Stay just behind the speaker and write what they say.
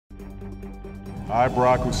I,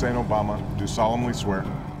 Barack Hussein Obama, do solemnly swear.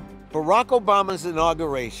 Barack Obama's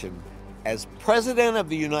inauguration as President of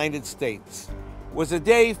the United States was a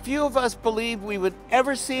day few of us believed we would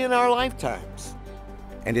ever see in our lifetimes.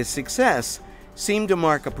 And his success seemed to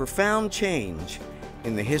mark a profound change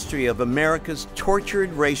in the history of America's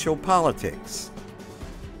tortured racial politics.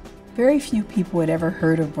 Very few people had ever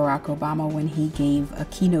heard of Barack Obama when he gave a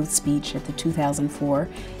keynote speech at the 2004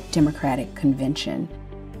 Democratic Convention.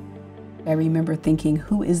 I remember thinking,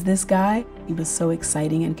 who is this guy? He was so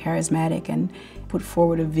exciting and charismatic and put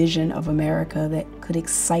forward a vision of America that could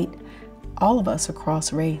excite all of us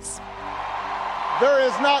across race. There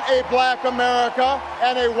is not a black America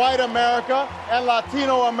and a white America and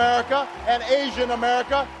Latino America and Asian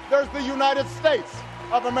America. There's the United States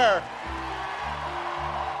of America.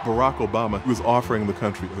 Barack Obama was offering the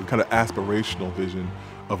country a kind of aspirational vision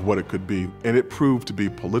of what it could be, and it proved to be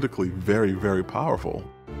politically very, very powerful.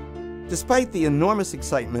 Despite the enormous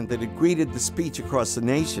excitement that had greeted the speech across the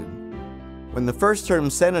nation, when the first-term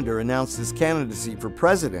senator announced his candidacy for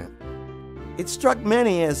president, it struck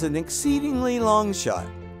many as an exceedingly long shot.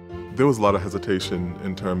 There was a lot of hesitation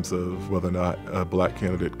in terms of whether or not a black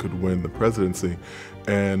candidate could win the presidency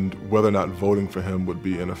and whether or not voting for him would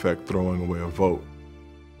be, in effect, throwing away a vote.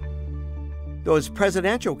 Though his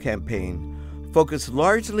presidential campaign focused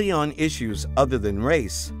largely on issues other than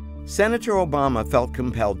race, Senator Obama felt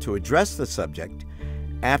compelled to address the subject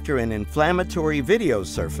after an inflammatory video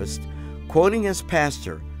surfaced quoting his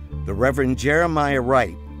pastor, the Reverend Jeremiah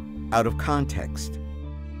Wright, out of context.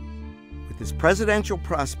 With his presidential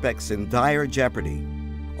prospects in dire jeopardy,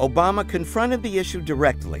 Obama confronted the issue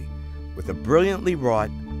directly with a brilliantly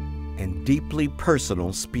wrought and deeply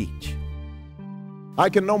personal speech. I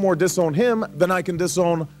can no more disown him than I can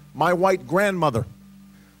disown my white grandmother,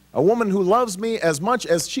 a woman who loves me as much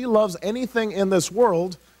as she loves anything in this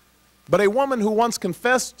world, but a woman who once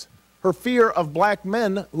confessed her fear of black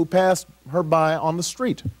men who passed her by on the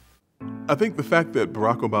street. I think the fact that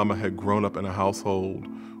Barack Obama had grown up in a household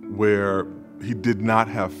where he did not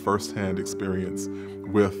have firsthand experience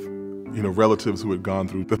with, relatives who had gone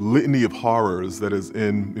through the litany of horrors that is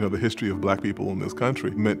in, the history of black people in this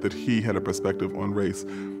country meant that he had a perspective on race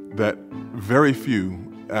that very few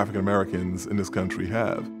African Americans in this country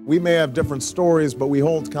have. We may have different stories, but we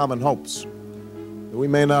hold common hopes. We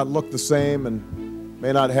may not look the same and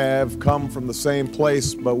may not have come from the same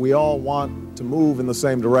place, but we all want to move in the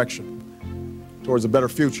same direction towards a better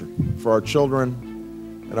future for our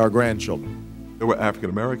children and our grandchildren. There were African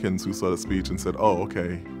Americans who saw the speech and said, oh,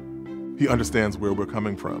 okay, he understands where we're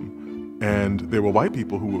coming from. And there were white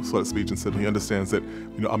people who saw the speech and said he understands that,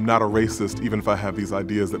 I'm not a racist even if I have these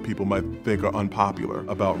ideas that people might think are unpopular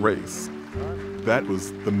about race. That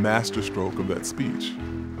was the masterstroke of that speech.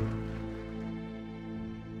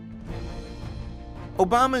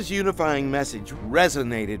 Obama's unifying message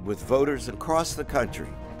resonated with voters across the country.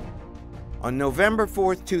 On November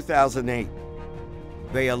 4th, 2008,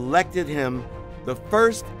 they elected him the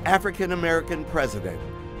first African-American president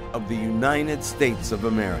of the United States of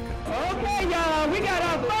America. Okay, y'all, we got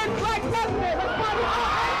our first black president.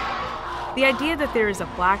 The idea that there is a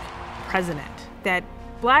black president, that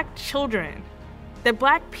black children, that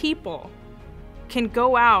black people can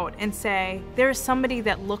go out and say, there's somebody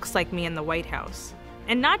that looks like me in the White House.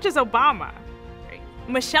 And not just Obama, right?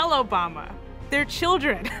 Michelle Obama, their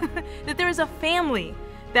children, that there is a family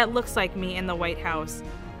that looks like me in the White House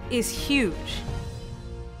is huge.